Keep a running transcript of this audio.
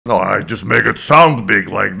No, I just make it sound big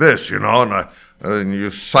like this, you know, and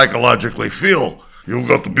you psychologically feel you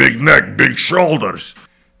got the big neck, big shoulders.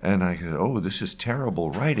 And I go, oh, this is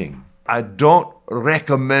terrible writing. I don't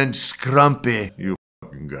recommend Scrumpy, you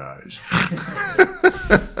fucking guys.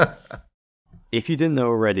 If you didn't know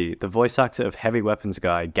already, the voice actor of Heavy Weapons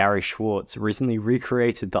guy, Gary Schwartz, recently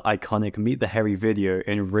recreated the iconic Meet the Hairy video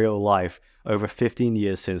in real life over 15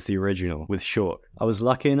 years since the original with Shork. I was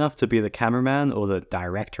lucky enough to be the cameraman or the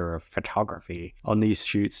director of photography on these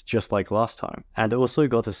shoots just like last time, and also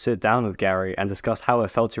got to sit down with Gary and discuss how it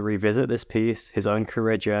felt to revisit this piece, his own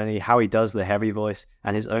career journey, how he does the heavy voice,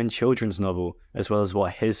 and his own children's novel, as well as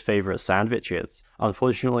what his favourite sandwich is.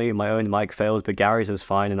 Unfortunately, my own mic failed, but Gary's is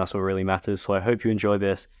fine and that's what really matters, so I hope you enjoy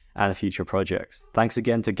this and future projects. Thanks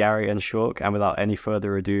again to Gary and Shork, and without any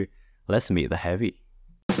further ado, let's meet the Heavy.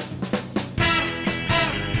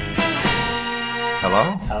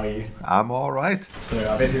 Hello? How are you? I'm all right. So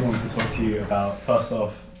I basically wanted to talk to you about, first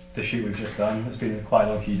off, the shoot we've just done. It's been quite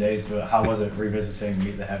a long few days, but how was it revisiting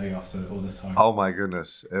Meet the Heavy after all this time? Oh my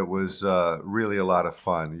goodness, it was really a lot of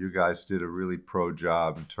fun. You guys did a really pro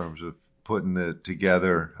job in terms of putting it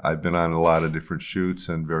together. I've been on a lot of different shoots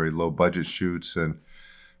and very low budget shoots, and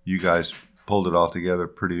you guys pulled it all together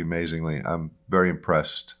pretty amazingly. I'm very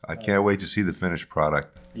impressed. I can't wait to see the finished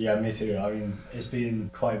product. Yeah, me too. I mean, it's been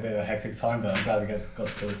quite a bit of a hectic time, but I'm glad we got to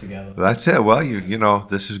put it together. That's it. Well, you know,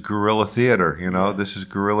 this is guerrilla theater, you know, this is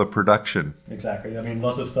guerrilla production. Exactly. I mean,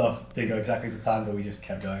 lots of stuff didn't go exactly to plan, but we just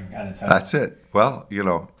kept going and That's it. Well, you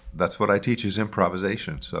know, that's what I teach is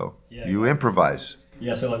improvisation. So you improvise.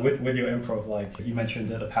 Yeah, so like with your improv, like you mentioned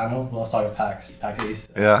at the panel last time at PAX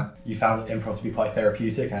East, you found improv to be quite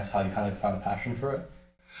therapeutic, and that's how you kind of found a passion for it?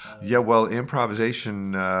 Yeah, well,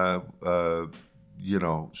 improvisation, you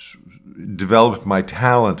know, developed my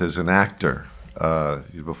talent as an actor.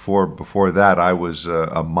 Before that, I was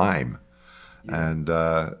a mime, and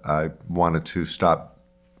I wanted to stop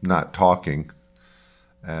not talking.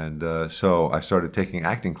 And so I started taking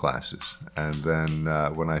acting classes. And then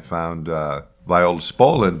when I found Viola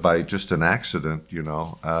Spolin by just an accident, you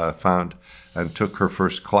know, found and took her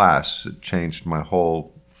first class, it changed my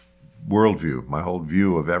whole worldview, my whole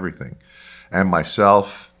view of everything. And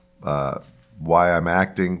myself, why I'm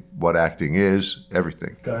acting, what acting is,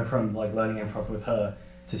 everything. Going from like learning improv with her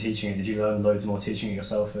to teaching it, did you learn loads more teaching it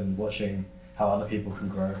yourself and watching how other people can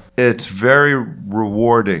grow? It's very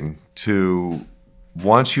rewarding to,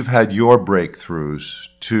 once you've had your breakthroughs,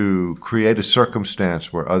 to create a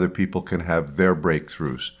circumstance where other people can have their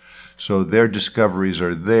breakthroughs. So their discoveries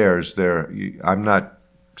are theirs. I'm not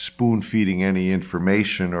spoon-feeding any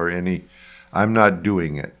information or I'm not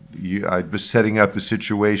doing it. I was setting up the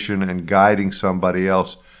situation and guiding somebody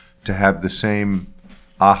else to have the same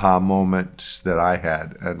aha moments that I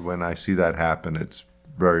had. And when I see that happen, it's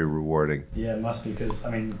very rewarding. Yeah, it must be, because,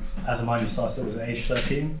 I mean, as a mime, you started, was it age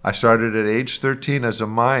 13? I started at age 13 as a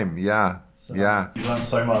mime, yeah. So yeah. You learned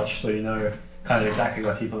so much, so you know kind of exactly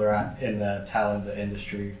where people are at in their talent, the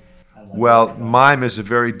industry. Like, well, mime is a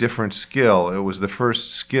very different skill. It was the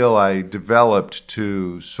first skill I developed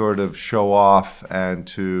to sort of show off and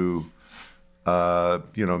to,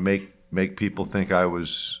 you know, make people think I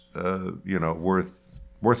was, you know, worth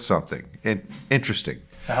something, interesting.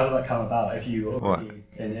 So how did that come about? If you were already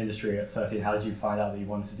in the industry at 13, how did you find out that you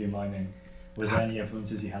wanted to do miming? Was there any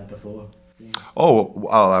influences you had before? Oh,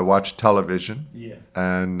 well, I watched television,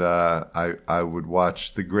 and I would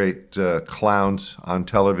watch the great clowns on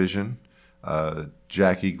television,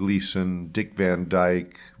 Jackie Gleason, Dick Van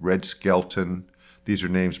Dyke, Red Skelton. These are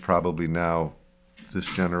names probably now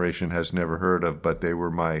this generation has never heard of, but they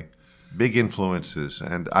were my big influences,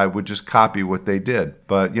 and I would just copy what they did.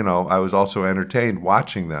 But, you know, I was also entertained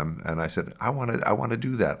watching them, and I said, I want to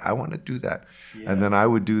do that. I want to do that. Yeah. And then I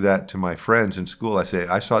would do that to my friends in school. I say,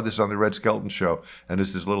 I saw this on the Red Skelton show, and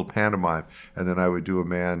it's this little pantomime. And then I would do a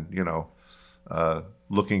man, you know,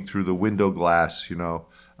 looking through the window glass, you know,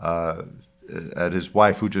 at his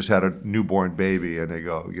wife who just had a newborn baby, and they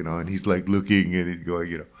go, you know, and he's like looking, and he's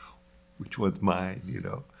going, you know, which one's mine, you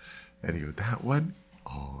know? And he goes, that one?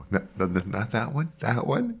 Oh, not that one? That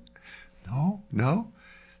one? No,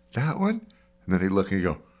 that one? And then he'd look and he'd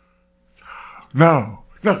go, no,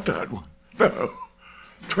 not that one, no,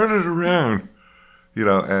 turn it around. You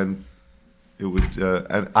know, and it would,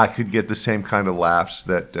 and I could get the same kind of laughs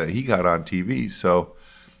that he got on TV, so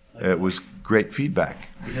it was great feedback.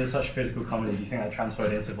 Because it's such physical comedy, do you think that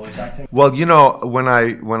transferred into voice acting? Well, you know, when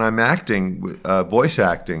I'm acting, voice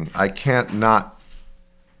acting, I can't not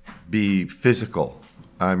be physical.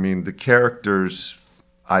 I mean, the characters,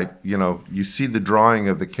 you know, you see the drawing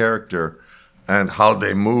of the character, and how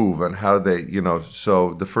they move and how they, you know,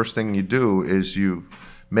 so the first thing you do is you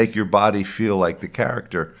make your body feel like the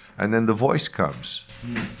character, and then the voice comes.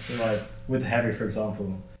 So like with heavy, for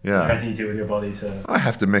example, yeah, anything you do with your body to... I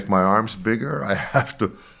have to make my arms bigger. I have to,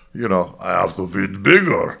 you know, I have to be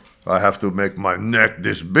bigger. I have to make my neck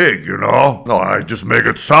this big, you know. No, I just make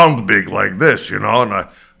it sound big like this, you know,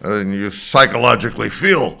 and you psychologically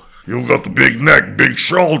feel you got a big neck, big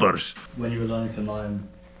shoulders. When you were learning to mime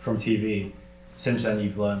from TV, since then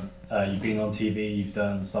you've learned, you've been on TV, you've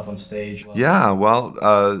done stuff on stage. Yeah, well,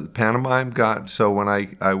 pantomime got, so when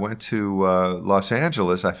I went to Los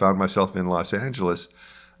Angeles, I found myself in Los Angeles.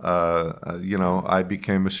 You know, I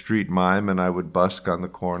became a street mime, and I would busk on the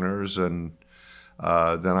corners, and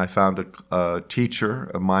then I found a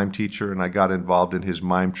teacher, a mime teacher, and I got involved in his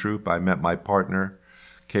mime troupe. I met my partner,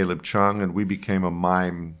 Caleb Chung, and we became a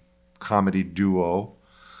mime comedy duo.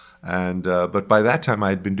 And but by that time, I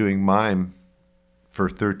had been doing mime for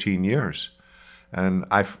 13 years, and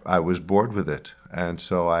I was bored with it. And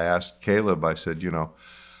so I asked Caleb, I said, you know,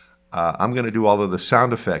 I'm going to do all of the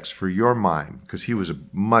sound effects for your mime, because he was a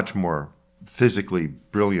much more physically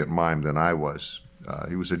brilliant mime than I was.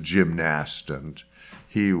 He was a gymnast, and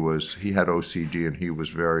he had OCD, and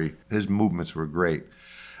his movements were great.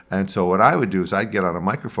 And so what I would do is I'd get on a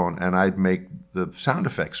microphone and I'd make the sound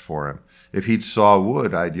effects for him. If he'd saw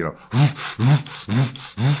wood, I'd, you know,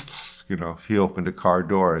 if he opened a car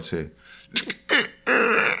door, I'd say,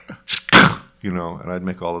 you know, and I'd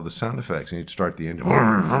make all of the sound effects, and he'd start the engine.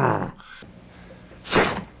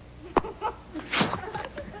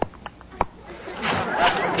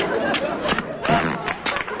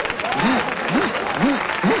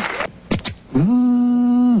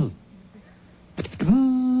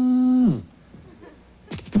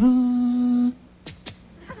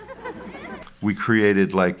 We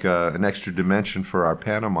created like an extra dimension for our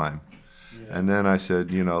pantomime. Yeah. And then I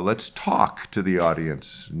said, you know, let's talk to the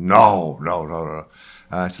audience. No.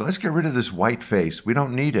 So let's get rid of this white face. We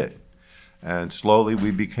don't need it. And slowly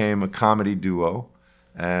we became a comedy duo,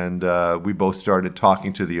 and we both started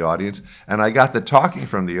talking to the audience. And I got the talking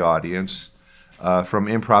from the audience from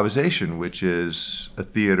improvisation, which is a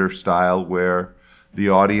theater style where the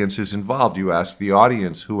audience is involved. You ask the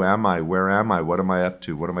audience, who am I? Where am I? What am I up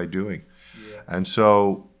to? What am I doing? And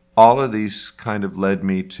so all of these kind of led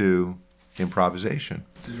me to improvisation.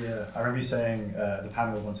 Yeah, I remember you saying the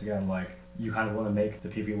panel once again, like, you kind of want to make the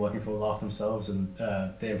people you're working for laugh themselves, and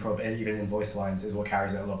the improv, even in voice lines, is what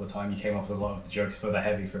carries it a lot of the time. You came up with a lot of the jokes for the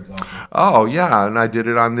heavy, for example. Oh, yeah, and I did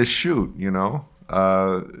it on this shoot, you know.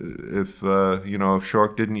 If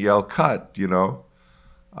Shork didn't yell cut, you know,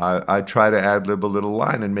 I'd try to ad-lib a little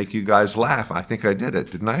line and make you guys laugh. I think I did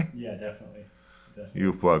it, didn't I? Yeah, definitely.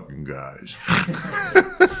 You fucking guys.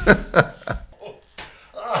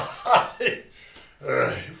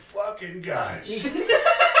 You fucking guys.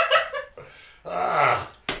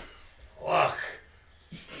 Fuck.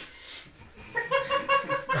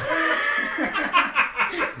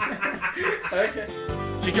 Okay.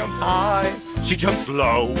 She jumps high, she jumps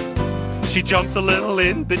low, she jumps a little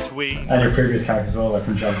in between. And your previous characters as well, like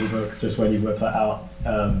from Jungle Book, just when you whip that out,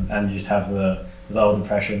 and you just have the old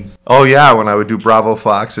impressions. Oh yeah, when I would do Bravo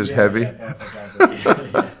Fox as heavy. Yeah.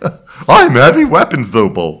 I'm Heavy Weapons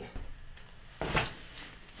Zooble.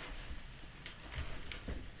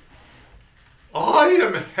 I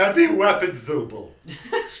am Heavy Weapons Zooble.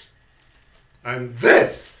 And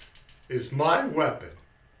this is my weapon.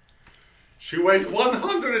 She weighs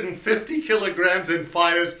 150 kilograms and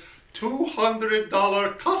fires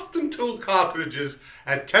 $200 custom tool cartridges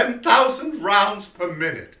at 10,000 rounds per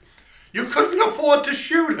minute. You couldn't afford to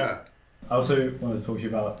shoot her. I also wanted to talk to you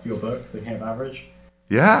about your book, The Camp Average.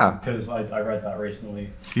 Yeah. Because I read that recently.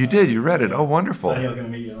 You did? You read it? Oh, wonderful. So I was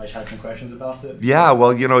going to meet you and I had some questions about it. Yeah,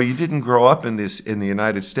 well, you know, you didn't grow up in the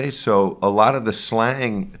United States, so a lot of the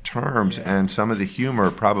slang terms and some of the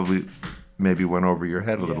humor probably maybe went over your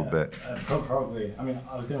head a little bit. Probably. I mean,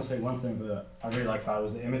 I was going to say one thing that I really liked about it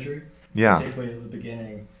was the imagery. Yeah. Particularly at the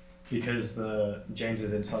beginning, because James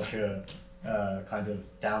is in such a kind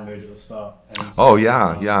of down mood at the start. Oh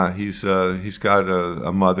yeah. He's got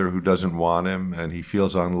a mother who doesn't want him, and he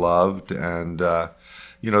feels unloved, and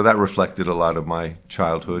you know, that reflected a lot of my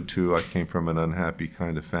childhood too. I came from an unhappy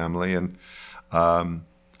kind of family, and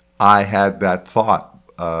I had that thought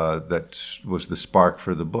that was the spark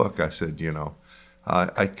for the book. I said, you know,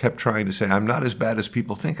 I kept trying to say, I'm not as bad as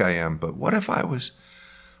people think I am, but what if I was,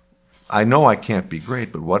 I know I can't be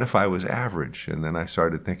great, but what if I was average? And then I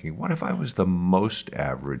started thinking, what if I was the most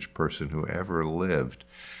average person who ever lived?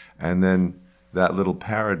 And then that little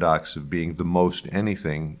paradox of being the most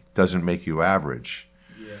anything doesn't make you average.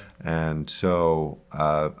 Yeah. And so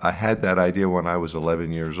I had that idea when I was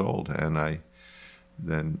 11 years old, and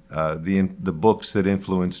the books that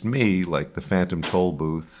influenced me, like The Phantom Toll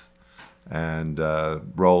Booth and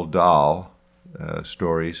Roald Dahl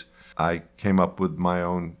stories, I came up with my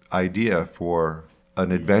own idea for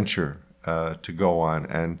an adventure to go on.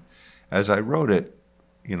 And as I wrote it,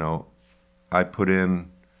 you know, I put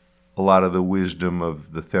in a lot of the wisdom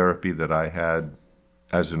of the therapy that I had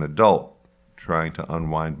as an adult, trying to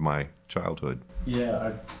unwind my childhood.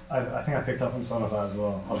 Yeah, I think I picked up on some of that as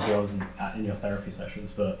well. Obviously, I wasn't in your therapy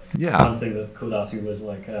sessions, but Yeah. one thing that called out to me was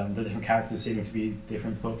like the different characters seeming to be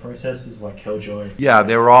different thought processes, like Killjoy. Yeah,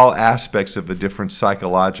 they were all aspects of a different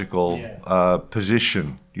psychological Yeah.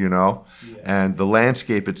 position, you know? Yeah. And the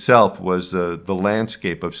landscape itself was the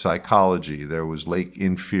landscape of psychology. There was Lake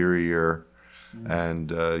Inferior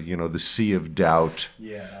and, you know, the Sea of Doubt.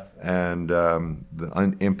 Yeah. And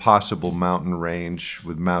the Impossible Mountain Range,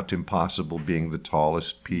 with Mount Impossible being the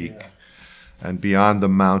tallest peak. Yeah. And beyond the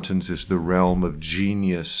mountains is the realm of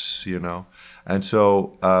genius, you know. And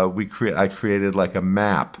so I created like a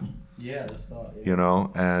map, Yeah, the start. Yeah. you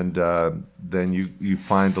know, and then you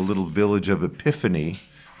find the little village of Epiphany,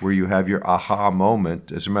 where you have your aha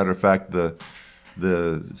moment. As a matter of fact, the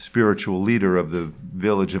spiritual leader of the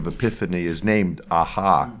village of Epiphany is named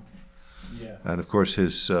Aha. Yeah. And of course,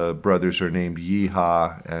 his brothers are named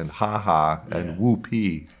Yeehaw and Ha-Ha and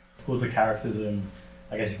Whoopee. All the characters, and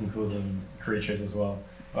I guess you can call them creatures as well.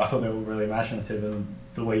 But I thought they were really imaginative, and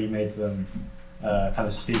the way you made them kind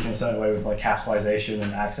of speak in a certain way with like capitalization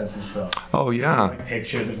and accents and stuff. Oh, yeah. Like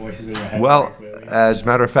picture the voices in your head. Well, very clearly. as a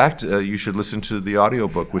matter of fact, you should listen to the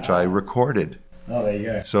audiobook, which I recorded. Oh, there you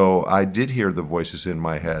go. So I did hear the voices in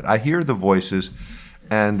my head. I hear the voices,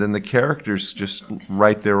 and then the characters just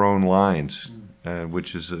write their own lines,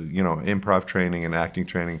 which is, you know, improv training and acting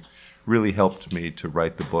training really helped me to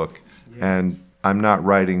write the book. Yeah. And I'm not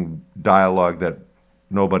writing dialogue that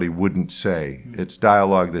nobody wouldn't say. It's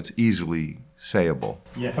dialogue that's easily sayable.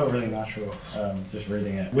 Yeah, it felt really natural just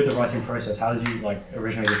reading it. With the writing process, how did you like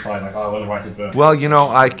originally decide like, oh, I want to write a book? Well, you know,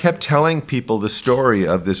 I kept telling people the story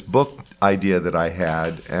of this book idea that I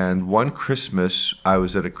had, and one Christmas I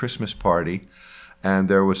was at a Christmas party, and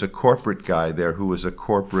there was a corporate guy there who was a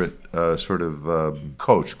corporate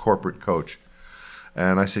corporate coach.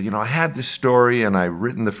 And I said, you know, I had this story and I've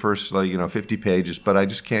written the first 50 pages, but I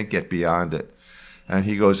just can't get beyond it. And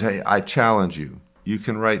he goes, hey, I challenge you. You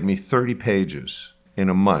can write me 30 pages in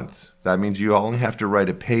a month. That means you only have to write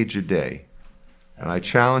a page a day. And I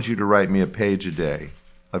challenge you to write me a page a day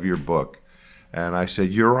of your book. And I said,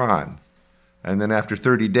 you're on. And then after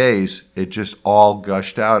 30 days, it just all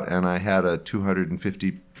gushed out, and I had a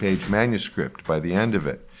 250-page manuscript by the end of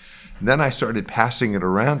it. And then I started passing it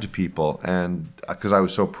around to people, and because I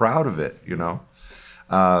was so proud of it, you know.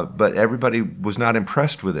 But everybody was not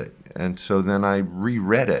impressed with it. And so then I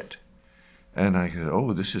reread it. And I said,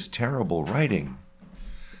 oh, this is terrible writing.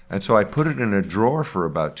 And so I put it in a drawer for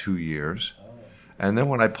about 2 years. And then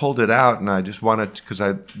when I pulled it out, and I just wanted to, because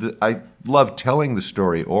I love telling the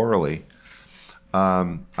story orally,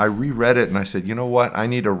 I reread it and I said, you know what, I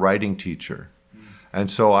need a writing teacher.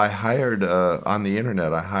 And so I hired, on the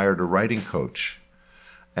internet, I hired a writing coach.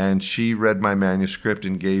 And she read my manuscript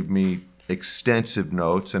and gave me extensive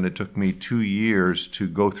notes, and it took me 2 years to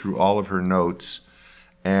go through all of her notes.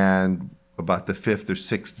 And about the 5th or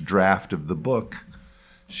 6th draft of the book,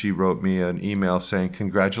 she wrote me an email saying,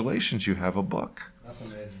 congratulations, you have a book. That's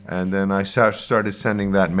amazing. And then I started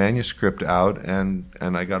sending that manuscript out, and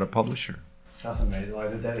I got a publisher. That's amazing.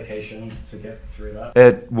 Like the dedication to get through that.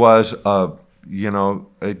 It was,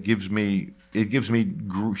 it gives me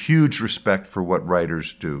huge respect for what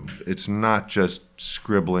writers do. It's not just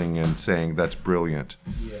scribbling and saying that's brilliant.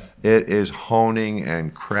 Yeah. It is honing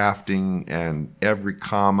and crafting, and every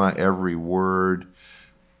comma, every word,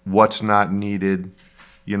 what's not needed.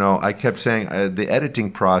 You know, I kept saying the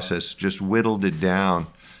editing process just whittled it down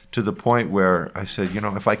to the point where I said, you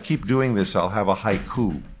know, if I keep doing this, I'll have a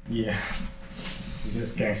haiku. Yeah. You're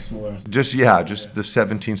just getting smaller. Just the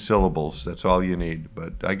 17 syllables. That's all you need.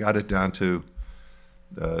 But I got it down to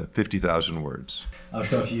 50,000 words. I've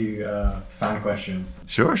got a few fan questions.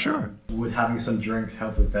 Sure. Would having some drinks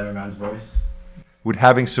help with demoman's voice? Would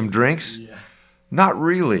having some drinks? Yeah. Not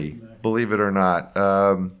really, believe it or not.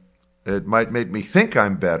 It might make me think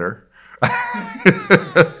I'm better.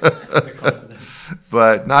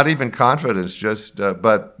 But not even confidence, just,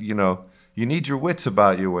 but, you know, you need your wits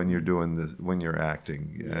about you when you're doing this, when you're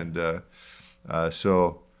acting. And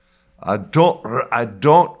so I don't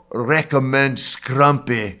recommend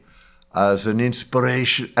Scrumpy as an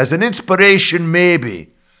inspiration. As an inspiration,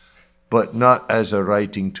 maybe. but not as a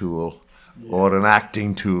writing tool or an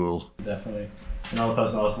acting tool. Definitely. Another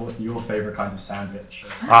person asked, what's your favorite kind of sandwich?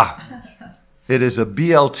 It is a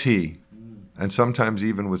BLT, and sometimes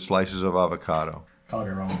even with slices of avocado. Can't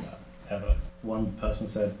go wrong with that, ever. One person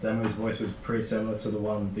said Demo's voice was pretty similar to the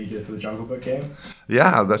one that you did for the Jungle Book game.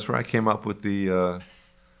 Yeah, that's where I came up with the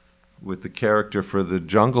character for the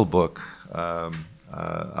Jungle Book. I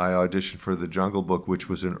auditioned for the Jungle Book, which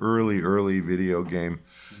was an early video game,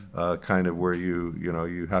 kind of where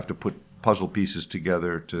you have to put puzzle pieces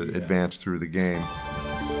together to advance through the game.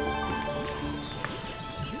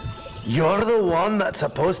 You're the one that's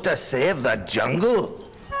supposed to save the jungle?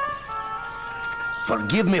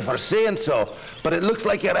 Forgive me for saying so, but it looks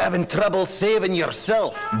like you're having trouble saving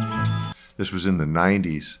yourself. This was in the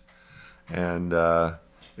 90s, and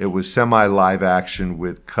it was semi-live action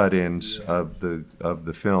with cut-ins of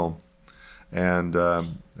the film, and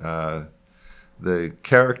the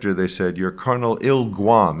character, they said, you're Colonel Il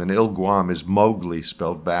Guam, and Il Guam is Mowgli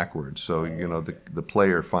spelled backwards, so the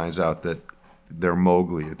player finds out that they're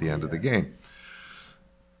Mowgli at the end of the game.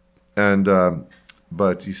 And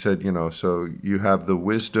but he said, so you have the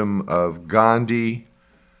wisdom of Gandhi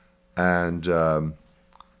and the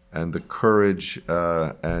courage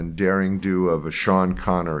and daring do of a Sean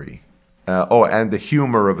Connery. And the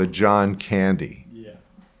humor of a John Candy. Yeah.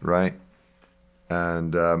 Right?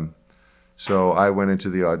 And so I went into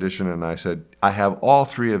the audition and I said, I have all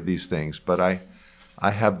three of these things, but I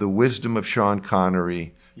have the wisdom of Sean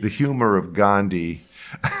Connery, the humor of Gandhi,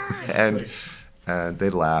 and they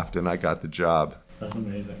laughed and I got the job. That's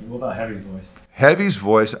amazing. What about Heavy's voice? Heavy's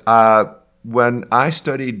voice, when I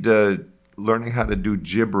studied learning how to do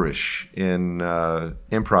gibberish in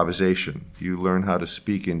improvisation, you learn how to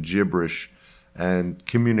speak in gibberish and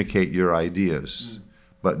communicate your ideas,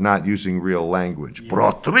 but not using real language.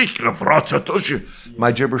 Yeah.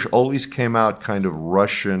 My gibberish always came out kind of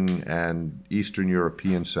Russian and Eastern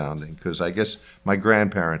European sounding, because I guess my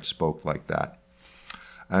grandparents spoke like that.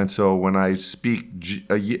 And so when I speak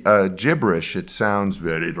gibberish, it sounds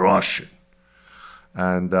very Russian.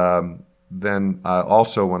 And then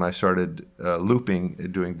also when I started looping,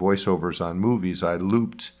 doing voiceovers on movies, I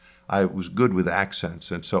was good with accents.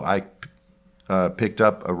 And so I picked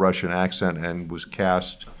up a Russian accent and was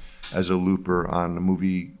cast as a looper on the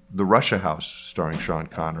movie The Russia House, starring Sean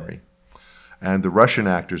Connery. And the Russian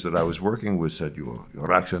actors that I was working with said,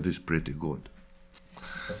 your accent is pretty good.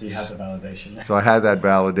 So you had the validation. So I had that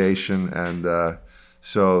validation, and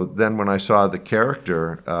so then when I saw the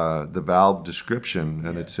character, the Valve description,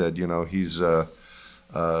 and it said, he's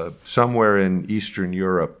somewhere in Eastern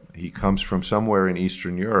Europe. He comes from somewhere in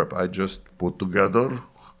Eastern Europe. I just put together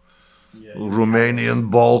Romanian,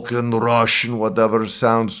 Balkan, Russian, whatever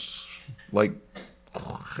sounds like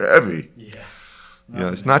heavy. Yeah.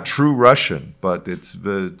 It's not true Russian, but it's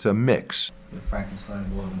a mix. The Frankenstein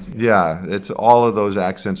of all of them together. Yeah, it's all of those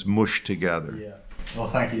accents mushed together. Yeah. Well,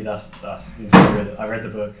 thank you. That's been so good. I read the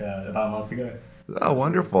book about a month ago. Oh,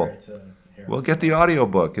 wonderful. Well, get the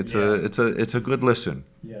audiobook. It's a good listen.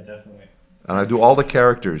 Yeah, definitely. And I do all the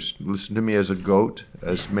characters. Listen to me as a goat,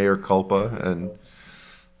 as Mayor Culpa, and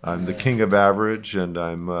I'm the king of average, and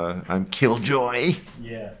I'm Killjoy.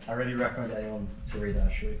 Yeah, I really recommend anyone to read that,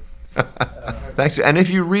 actually. Thanks. And if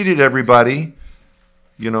you read it, everybody,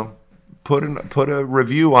 put a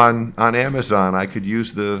review on Amazon. I could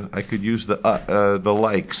use the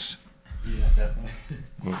likes. Yeah, definitely.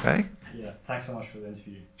 Okay. Yeah. Thanks so much for the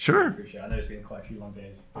interview. Sure. I appreciate it. I know it's been quite a few long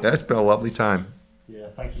days. Yeah, it's been a lovely time. Yeah.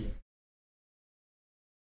 Thank you.